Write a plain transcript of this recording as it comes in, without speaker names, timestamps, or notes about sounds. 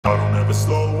never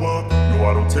slow up, no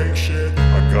I don't take shit.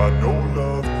 I got no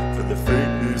love for the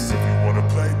fakeness. If you wanna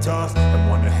play tough and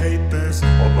wanna hate this,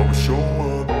 I'll always show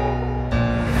up.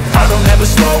 I don't ever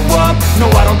slow up,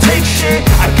 no I don't take shit.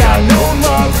 I got no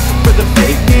love for the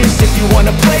fakeness. If you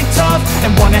wanna play tough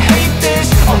and wanna hate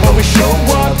this, I'll always show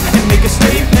up and make a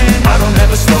statement. I don't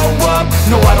ever slow up,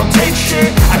 no I don't take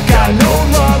shit. I got no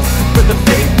love for the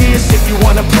fakeness. If you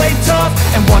wanna play tough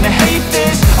and wanna hate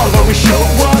this, I'll always show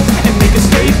up and make a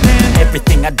statement.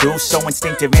 Everything I do so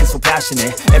instinctive and so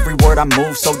passionate. Every word I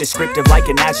move so descriptive like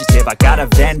an adjective. I got a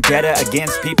vendetta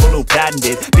against people who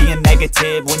patented being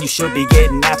negative when you should be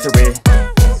getting after it.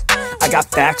 I got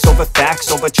facts over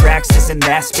tracks, this and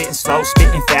that. Spitting slow,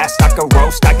 spitting fast. I could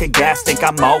roast, I could gas. Think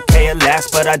I'm okay at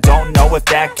last, but I don't know if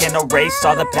that can erase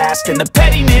all the past. And the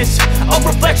pettiness, a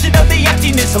reflection of the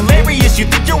emptiness. Hilarious, you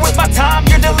think you're worth my time,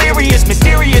 you're delirious.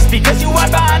 Mysterious, because you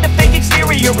hide behind a fake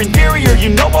exterior. Inferior, you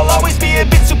know I'll always be a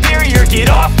bit superior. Get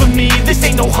off of me, this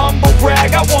ain't no humble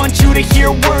brag. I want you to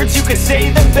hear words, you can say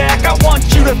them back. I want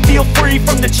you to feel free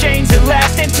from the chains that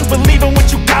last, and to believe in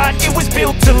what you got, it was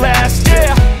built to last,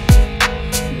 yeah.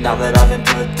 Now that I've been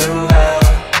put through hell,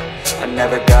 I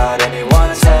never got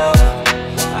anyone's help.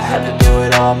 I had to do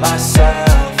it all myself.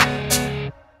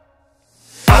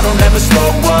 I don't ever slow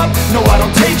up, no I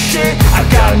don't take shit. I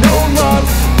got no love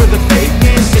for the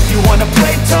fakeness. If you wanna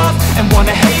play tough and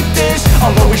wanna hate this,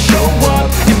 I'll always show up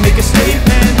and make a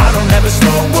statement. I don't ever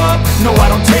slow up, no I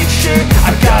don't take shit.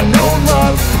 I got no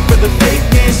love for the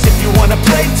fakeness. If you wanna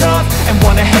play tough and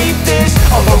wanna hate this,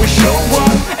 I'll always show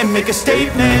up and make a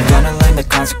statement. Gonna learn the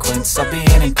consequence of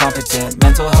being incompetent.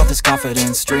 Mental health is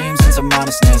confidence, dreams and some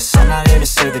honestness. I'm not here to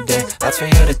save the day, that's for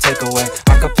you to take away.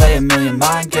 I could play a million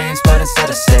mind games, but instead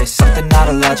I say something not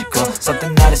illogical,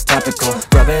 something that is topical.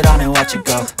 Rub it on and watch it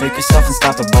go, make yourself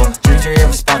unstoppable. Dreams are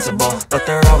irresponsible, but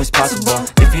they're always possible.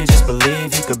 If you just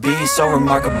believe, you could be so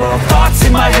remarkable. Thoughts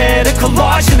in my head, a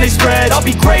collage and they spread. I'll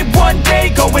be great one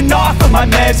day, going off of my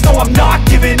meds. No, I'm not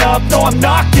giving up, no, I'm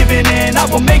not giving in. I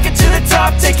will make it to the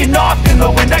top, taking off in the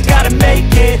wind. I gotta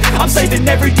make it, I'm saving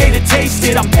every day to taste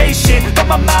it. I'm patient, but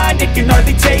my mind, it can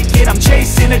hardly take it. I'm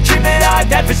chasing a dream that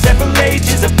I've had for several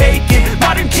ages. A vacant,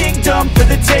 modern kingdom for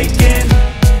the taking.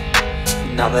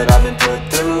 Now that I've been put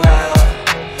through hell,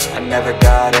 I never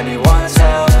got anyone's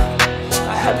help.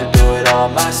 I had to do it all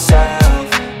myself.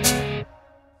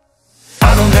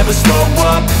 I don't ever slow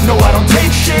up, no I don't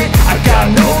take shit. I got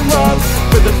no love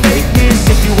for the fakeness.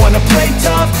 If you wanna play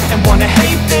tough and wanna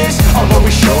hate this, I'll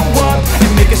always show up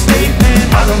and make a statement.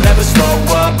 I don't ever slow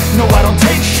up, no I don't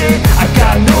take shit. I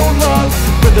got no love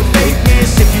for the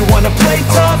fakeness. If you wanna play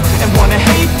tough and wanna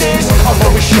hate this, I'll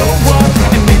always show up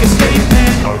and make a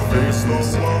statement. I feel slow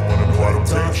up, wanna play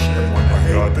tough shit. When I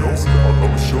hate this, I'll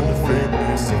always show the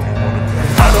fakeness. If you wanna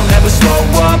play, I don't ever slow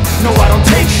up, no I don't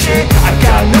take shit. I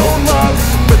got no love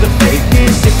for the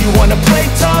fakeness. If you wanna play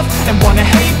tough and wanna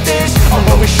hate this, I'll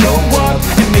always show up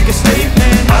and make a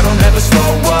statement. I don't ever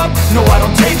slow up, no I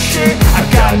don't take shit. I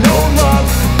got no love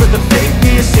for the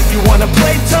fakeness. If you wanna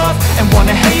play tough and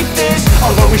wanna hate this,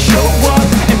 I'll always show up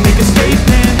and make a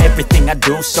statement. Everything I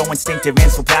do so instinctive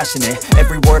and so passionate.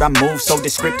 Every word I move so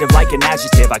descriptive like an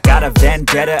adjective. I got a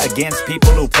vendetta against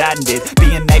people who patented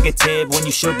being negative when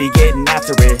you should be getting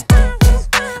after it.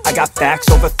 I got facts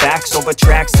over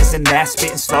tracks, this and that.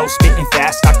 Spitting slow, spitting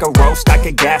fast. I could roast, I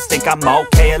could gas. Think I'm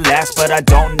okay at last, but I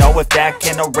don't know if that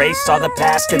can erase all the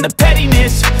past. And the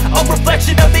pettiness, a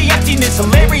reflection of the emptiness.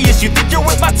 Hilarious, you think you're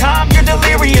worth my time, you're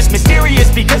delirious. Mysterious,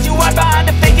 because you hide behind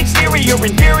a fake exterior.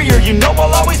 Inferior, you know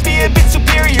I'll always be a bit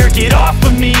superior. Get off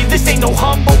of me, this ain't no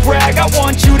humble brag. I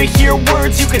want you to hear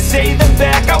words, you can say them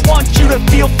back. I want you to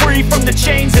feel free from the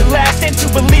chains that last, and to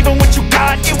believe in what you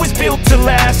got, it was built to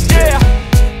last, yeah.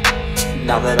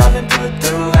 Now that I've been put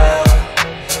through hell,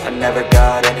 I never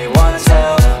got anyone's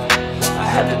help. I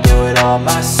had to do it all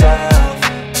myself.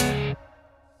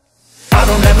 I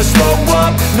don't ever slow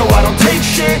up, no I don't take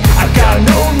shit. I got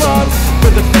no love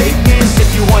for the fakeness. If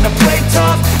you wanna play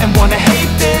tough and wanna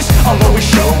hate this, I'll always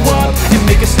show up and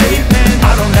make a statement.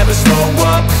 I don't ever slow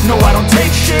up, no I don't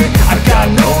take shit. I got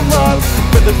no love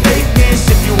for the fakeness.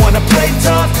 If you wanna play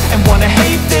tough and wanna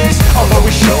hate this, I'll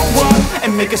always show up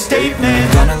and make a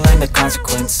statement. Gonna learn the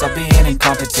consequence of being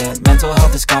incompetent. Mental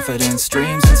health is confidence,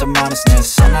 dreams and some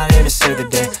honestness. I'm not here to save the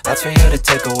day, that's for you to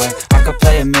take away. I could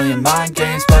play a million mind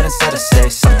games, but instead I say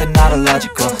something not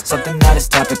illogical, something that is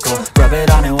topical. Rub it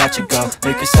on and watch it go,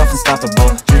 make yourself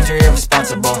unstoppable. Dreams are irresponsible,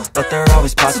 irresponsible, but they're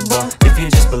always possible. If you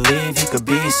just believe, you could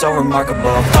be so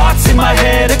remarkable. Thoughts in my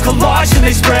head, a collage and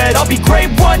they spread. I'll be great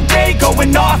one day,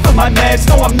 going off of my meds.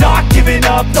 No, I'm not giving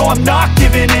up, no, I'm not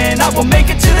giving in. I will make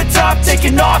it to the top,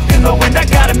 taking off in the wind. I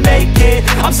gotta make it,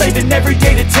 I'm saving every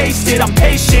day to taste it. I'm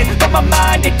patient, but my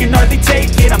mind, it can hardly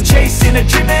take it. I'm chasing a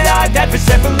dream that I've had for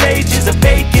several ages, a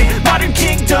vacant modern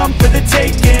kingdom for the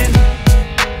taking.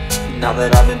 Now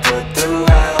that I've been put through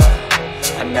hell,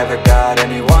 I never got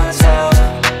anyone's help.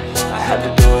 I had to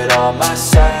do it all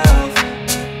myself.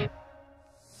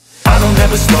 I don't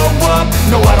ever slow up,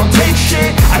 no I don't take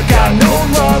shit. I got no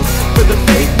love for the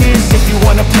fakeness. If you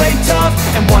wanna play tough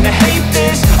and wanna hate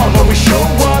this, I'll always show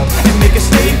up and make a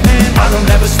statement. I don't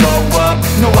ever slow up,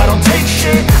 no I don't take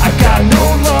shit. I got no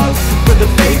love for the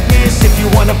fakeness. If you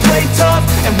wanna play tough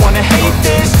and wanna hate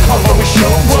this, I'll always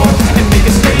show up and make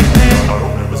a statement. I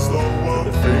don't ever slow up,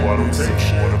 no I don't take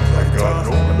shit. I got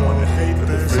no one wanna hate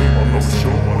this. I'll always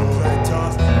show wanna play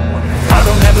tough. I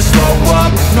don't ever slow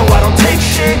up, no I don't take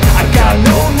shit. I got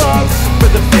no love for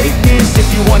the fakeness. If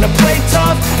you wanna play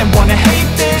tough and wanna hate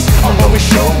this, I'll always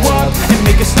show up and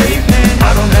make a statement.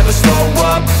 I don't ever slow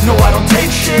up, no I don't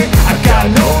take shit. I got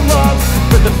no love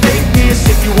for the fakeness.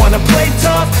 If you wanna play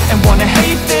tough and wanna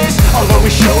hate this, I'll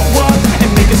always show up and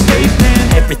make a statement.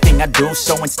 Everything I do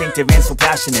so instinctive and so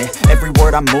passionate. Every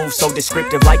word I move so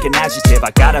descriptive like an adjective.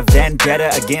 I got a vendetta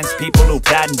against people who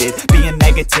patented being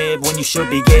negative when you should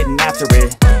be getting after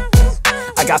it.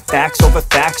 I got facts over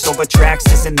tracks,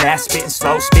 this and that. Spitting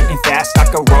slow, spitting fast. I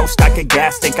could roast, I could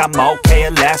gas. Think I'm okay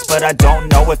at last, but I don't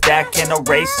know if that can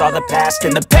erase all the past.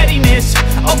 And the pettiness,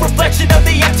 a reflection of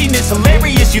the emptiness.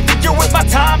 Hilarious, you think you're worth my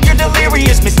time, you're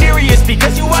delirious. Mysterious,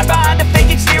 because you hide behind a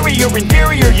fake exterior.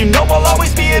 Inferior, you know I'll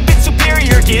always be a bit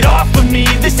superior. Get off of me,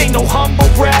 this ain't no humble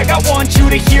brag. I want you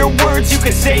to hear words, you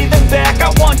can say them back.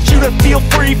 I want you to feel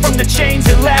free from the chains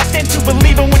at last, and to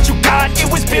believe in what you got,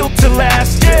 it was built to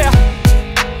last, yeah.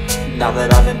 Now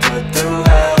that I've been put through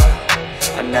hell,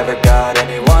 I never got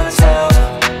anyone's help.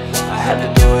 I had to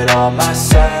do it all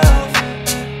myself.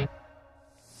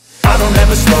 I don't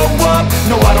ever slow up,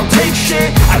 no I don't take shit.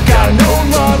 I got no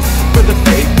love for the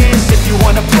fakeness. If you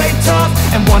wanna play tough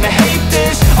and wanna hate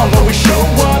this, I'll always show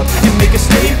up and make a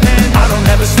statement. I don't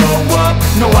ever slow up,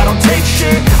 no I don't take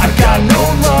shit. I got no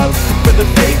love for the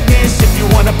fakeness. If you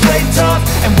wanna play tough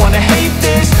and wanna hate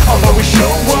this, I'll always show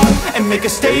up and make a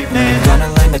statement. Gonna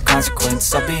learn the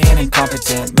consequence of being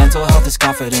incompetent. Mental health is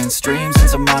confidence, dreams and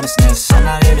some honestness. I'm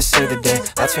not here to save the day,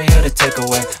 that's for you to take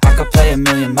away. I could play a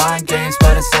million mind games,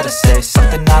 but instead I say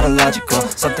something not illogical,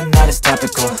 something that is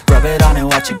topical. Rub it on and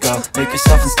watch it go, make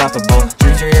yourself unstoppable.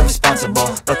 Dreams are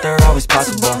irresponsible, but they're always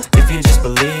possible. If you just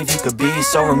believe, you could be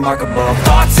so remarkable.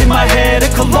 Thoughts in my head, a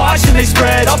collage and they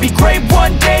spread. I'll be great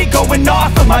one day, going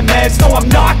off of my meds. No, I'm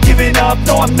not giving up,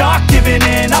 no, I'm not giving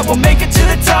in. I will make it to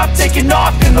the top, taking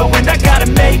off in the wind. I gotta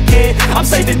make it, I'm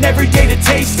saving every day to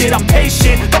taste it. I'm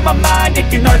patient, but my mind, it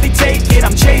can hardly take it.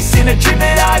 I'm chasing a dream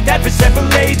that I've had for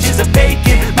several ages, a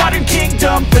vacant modern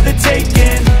kingdom for the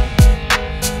taking.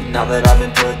 Now that I've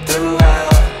been put through hell,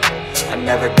 I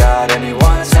never got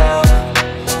anyone's help.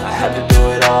 I had to do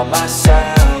it all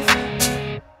myself.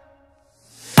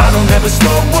 I don't ever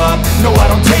slow up, no I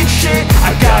don't take shit.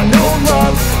 I got no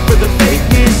love for the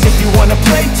fakeness. If you wanna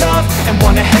play tough and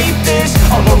wanna hate this,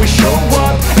 I'll always show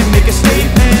up and make a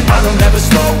statement. I don't ever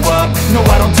slow up, no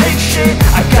I don't take shit.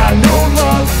 I got no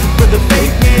love for the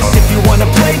fakeness. If you wanna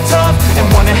play tough and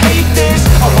wanna hate this,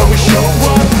 I'll always show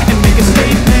up and make a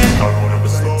statement. I don't ever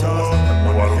slow up,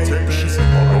 no I don't take shit.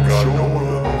 I got no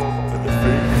love for the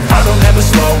fakeness. I don't ever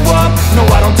slow up, no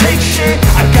I don't take shit.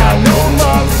 I got no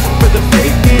love for the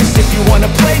fakeness. If you wanna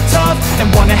play tough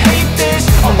and wanna hate this,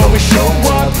 I'll always show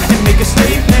up and make a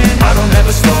statement. I don't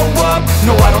ever slow up,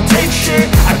 no I don't take shit.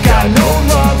 I got no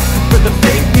love for the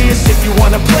fakeness. If you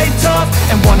wanna play tough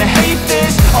and wanna hate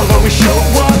this, I'll always show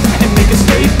up and make a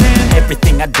statement.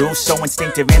 Everything I do so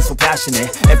instinctive and so passionate.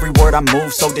 Every word I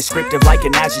move so descriptive like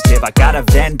an adjective. I got a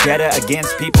vendetta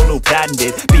against people who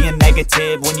patented being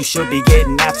negative when you should be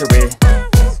getting after it.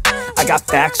 I got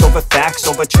facts over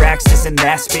tracks, this and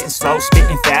that. Spitting slow,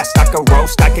 spitting fast. I could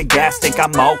roast, I could gas. Think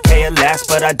I'm okay at last,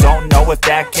 but I don't know if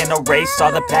that can erase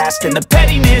all the past. And the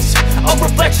pettiness, a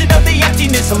reflection of the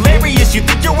emptiness. Hilarious, you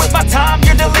think you're worth my time,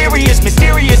 you're delirious.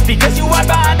 Mysterious, because you hide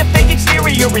behind a fake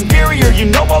exterior. Inferior, you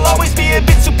know I'll always be a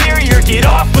bit superior. Get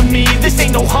off of me, this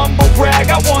ain't no humble brag.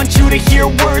 I want you to hear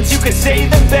words, you can say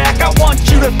them back. I want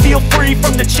you to feel free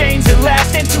from the chains at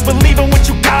last, and to believe in what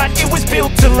you got, it was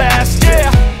built to last, yeah.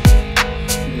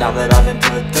 Now that I've been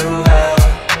put through hell,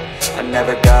 I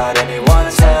never got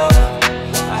anyone's help.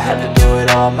 I had to do it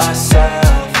all myself.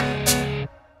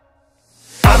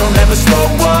 I don't don't ever slow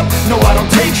up, no I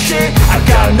don't take shit. I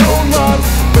got no love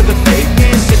for the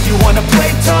fakeness. If you wanna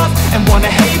play tough and wanna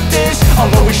hate this,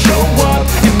 I'll always show up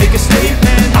and make a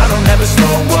statement. I don't ever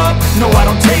slow up, no I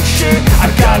don't take shit. I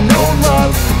got no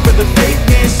love for the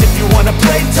fakeness. If you wanna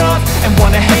play tough and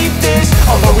wanna hate this,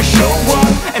 I'll always show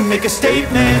up and make a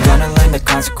statement. Gonna learn the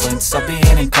consequence of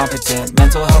being incompetent.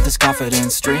 Mental health is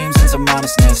confidence, dreams and some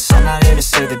honestness. I'm not here to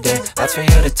save the day, that's for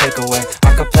you to take away.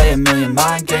 I could play a million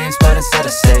mind games, but instead I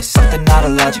say something not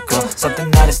illogical, something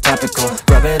that is topical.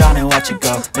 Rub it on and watch it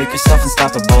go, make yourself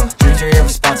unstoppable. Dreams are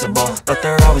irresponsible, but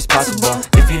they're always possible.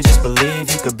 If you just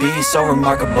believe, you could be so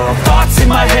remarkable. Thoughts in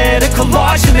my head, a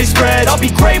collage and they spread. I'll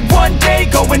be great one day,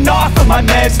 going off of my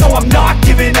meds. No, I'm not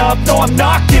giving up, no, I'm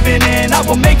not giving in. I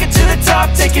will make it to the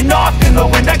top, taking off in the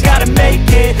wind. I gotta make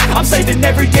it, I'm saving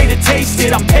every day to taste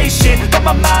it. I'm patient, but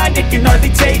my mind, it can hardly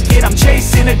take it. I'm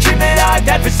chasing a dream that I've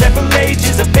had for several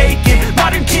ages. A vacant,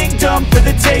 modern kingdom for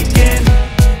the taking.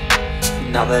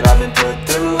 Now that I've been put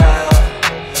through hell,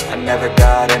 I never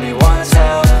got anyone's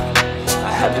help.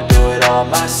 I had to do it all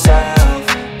myself.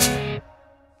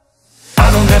 I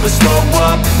don't ever slow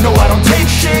up, no I don't take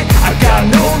shit. I got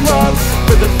no love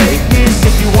for the fakeness.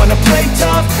 If you wanna play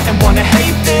tough and wanna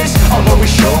hate this, I'll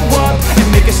always show up and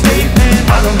make a statement.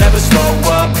 I don't ever slow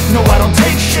up, no I don't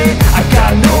take shit. I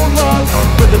got no love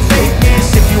for the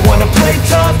fakeness. If you wanna play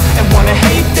tough and wanna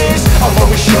hate this, I'll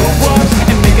always show up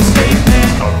and make a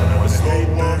statement.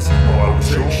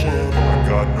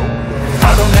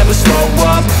 I don't ever slow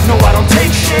up, no I don't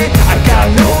take shit. I got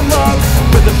no love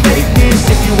for the fakeness.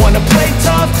 If you wanna play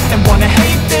tough and wanna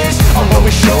hate this, I'll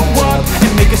always show up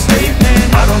and make a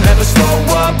statement. I don't ever slow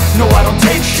up, no I don't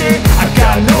take shit. I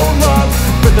got no love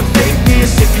for the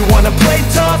fakeness. If you wanna play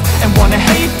tough and wanna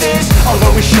hate this, I'll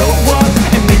always show up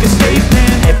and make a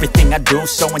statement. Everything I do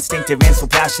so instinctive and so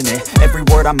passionate. Every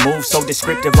word I move so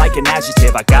descriptive like an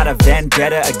adjective. I got a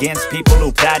vendetta against people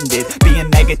who patented being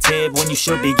negative when you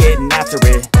should be getting after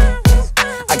it.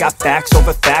 I got facts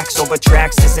over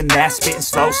tracks, this and that. Spitting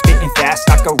slow, spitting fast.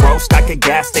 I could roast, I could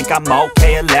gas. Think I'm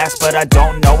okay at last, but I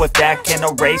don't know if that can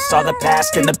erase all the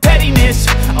past. And the pettiness,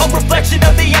 a reflection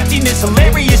of the emptiness.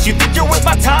 Hilarious, you think you're worth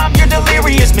my time, you're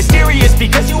delirious. Mysterious,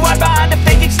 because you hide behind a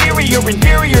fake exterior.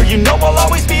 Inferior, you know I'll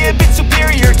always be a bit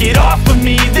superior. Get off of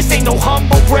me, this ain't no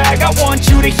humble brag. I want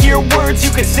you to hear words,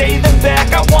 you can say them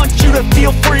back. I want you to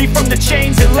feel free from the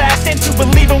chains at last, and to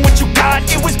believe in what you got,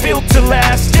 it was built to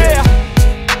last, yeah.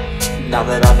 Now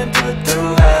that I've been put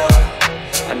through hell,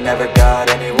 I never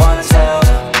got anyone's help.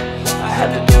 I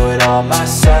had to do it all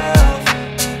myself.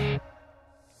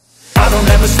 I don't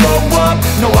ever slow up,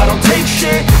 no I don't take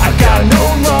shit. I got no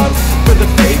love for the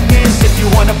fakeness. If you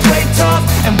wanna play tough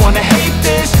and wanna hate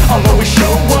this, I'll always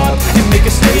show up and make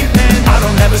a statement. I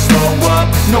don't ever slow up,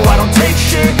 no I don't take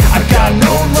shit. I got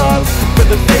no love for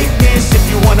the fakeness. If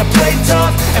you wanna play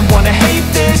tough and wanna hate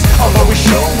this, I'll always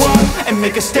show up and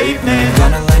make a statement.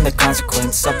 Gonna learn the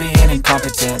consequence of being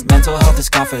incompetent. Mental health is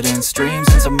confidence, dreams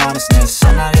and some honestness.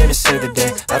 I'm not here to save the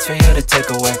day, that's for you to take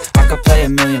away. I could play a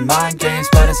million mind games,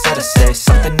 but instead I say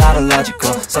something not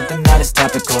illogical, something that is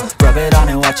topical. Rub it on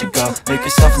and watch it go, make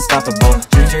yourself unstoppable.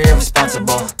 Dreams are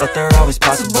irresponsible, but they're always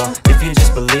possible. If you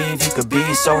just believe, you could be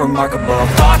so remarkable.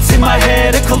 Thoughts in my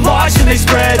head, a collage and they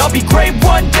spread. I'll be great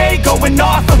one day, going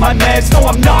off of my meds. No,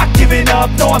 I'm not giving up,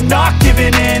 no, I'm not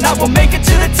giving in. I will make it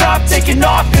to the top, taking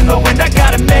off in the wind. I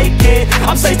gotta make it,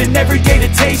 I'm saving every day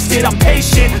to taste it. I'm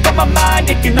patient, but my mind,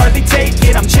 it can hardly take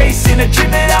it. I'm chasing a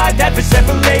dream that I've had for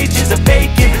several ages. A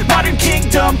vacant, modern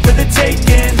kingdom for the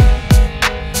taking.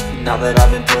 Now that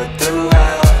I've been put through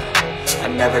hell, I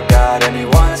never got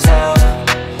anyone's help.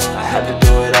 I had to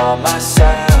do it all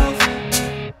myself.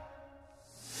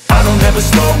 I don't ever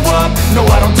slow up, no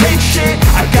I don't take shit.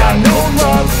 I got no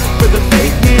love for the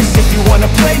fakeness. If you wanna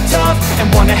play tough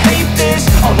and wanna hate this,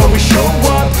 I'll always show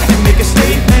up and make a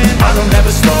statement. I don't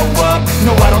ever slow up,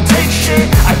 no I don't take shit.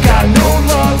 I got no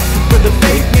love for the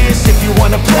fakeness. If you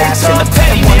wanna play tough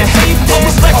and wanna hate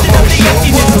this, I'll always show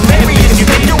up. Hilarious, you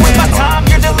think you're worth my time,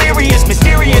 you're delirious.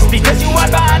 Mysterious, because you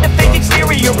hide behind a fake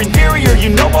exterior. Inferior, you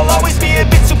know I'll always be a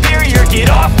bit superior. Get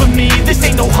off of me, this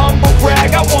ain't no humble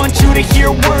brag. I want you to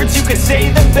hear words, you can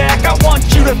say them back. I want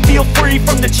you to feel free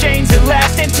from the chains at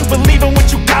last, and to believe in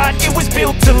what you got, it was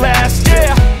built to last,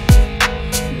 yeah.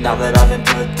 Now that I've been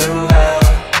put through hell,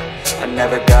 I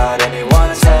never got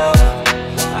anyone's help.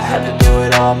 I had to do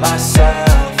it all myself.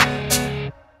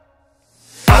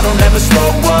 I don't ever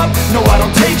slow up, no I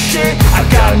don't take shit. I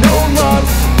got no love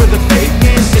for the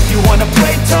fakeness. If you wanna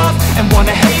play tough and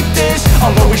wanna hate this,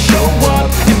 I'll always show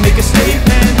up and make a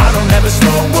statement. I don't ever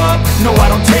slow up, no I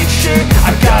don't take shit.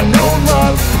 I got no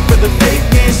love for the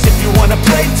fakeness. If you wanna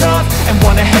play tough and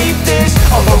wanna hate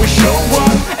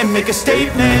and make a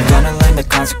statement. Gonna learn the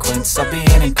consequence of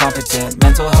being incompetent.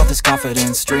 Mental health is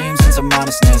confidence, dreams and some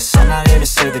honestness. I'm not here to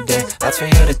save the day, that's for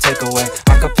you to take away.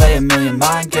 I could play a million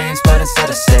mind games, but instead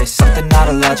I say something not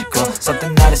illogical,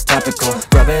 something that is topical.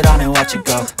 Rub it on and watch it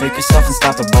go, make yourself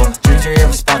unstoppable. Dreams are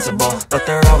irresponsible, but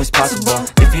they're always possible.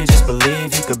 If you just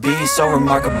believe, you could be so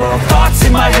remarkable. Thoughts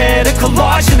in my head, a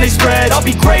collage and they spread. I'll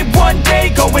be great one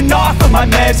day, going off of my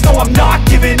meds. No, I'm not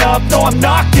giving up, no, I'm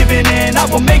not giving in. I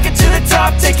will make it to the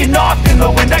top, taking off in the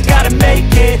wind. I gotta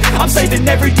make it, I'm saving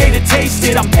every day to taste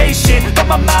it. I'm patient, but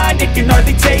my mind, it can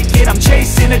hardly take it. I'm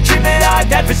chasing a dream that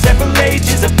I've had for several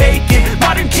ages. A vacant,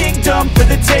 modern kingdom for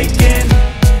the taking.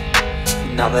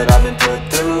 Now that I've been put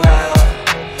through hell,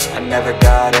 I never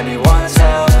got anyone's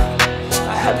help.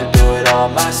 I had to do it all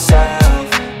myself.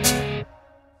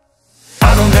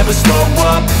 I don't ever slow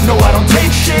up, no I don't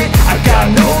take shit. I got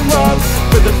no love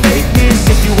for the fakeness.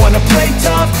 If you wanna play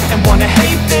tough and wanna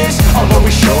hate this, I'll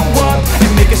always show up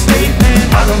and make a statement.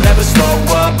 I don't ever slow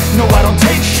up, no I don't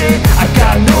take shit. I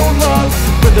got no love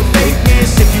for the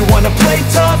fakeness. If you wanna play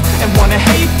tough and wanna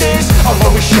hate this, I'll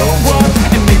always show up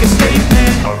and make a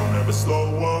statement. I don't ever slow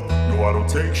up, no I don't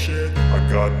take shit. I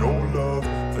got no love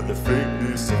for the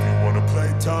fakeness. If you wanna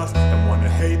play tough and wanna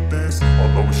hate this,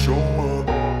 I'll always show up